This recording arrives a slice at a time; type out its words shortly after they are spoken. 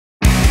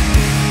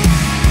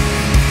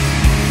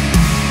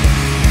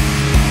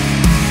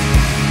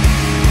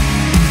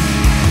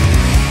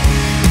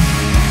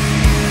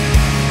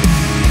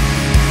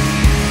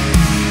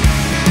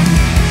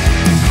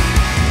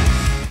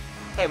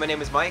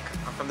name's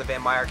Mike. I'm from the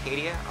band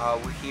Arcadia.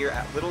 We're here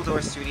at Little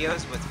Door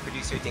Studios with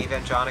producer Dave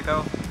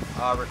Andronico,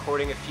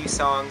 recording a few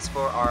songs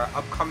for our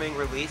upcoming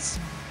release.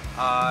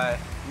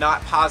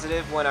 Not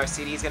positive when our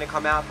CD is going to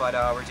come out, but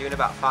we're doing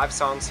about 5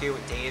 songs here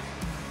with Dave.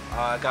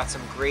 Got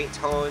some great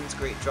tones,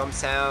 great drum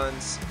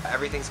sounds.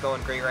 Everything's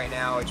going great right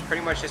now. It's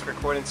pretty much just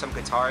recording some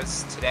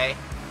guitars today.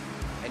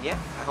 And yeah,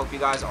 I hope you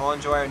guys all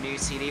enjoy our new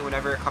CD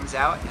whenever it comes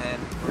out,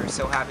 and we're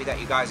so happy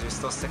that you guys are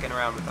still sticking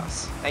around with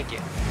us. Thank you.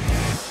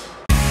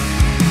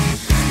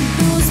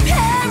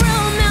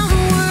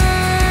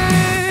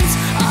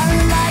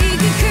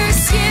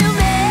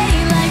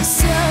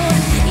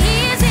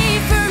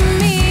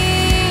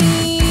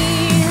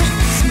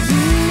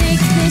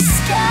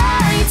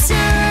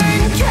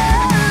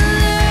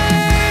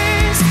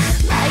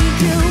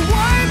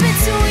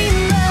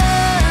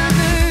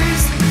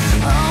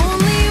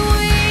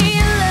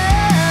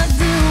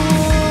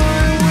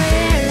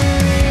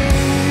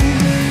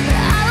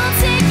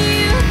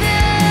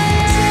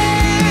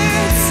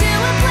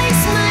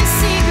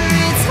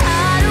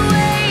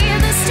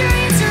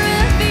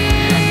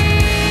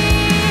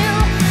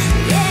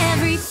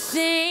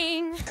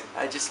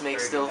 I just make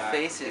still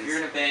faces,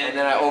 and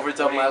then I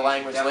overdub my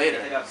language later.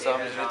 So I'm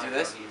just gonna do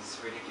this, He's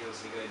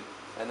ridiculously good.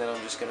 and then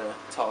I'm just gonna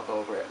talk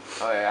over it.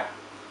 Oh yeah.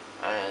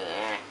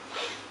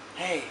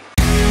 Hey.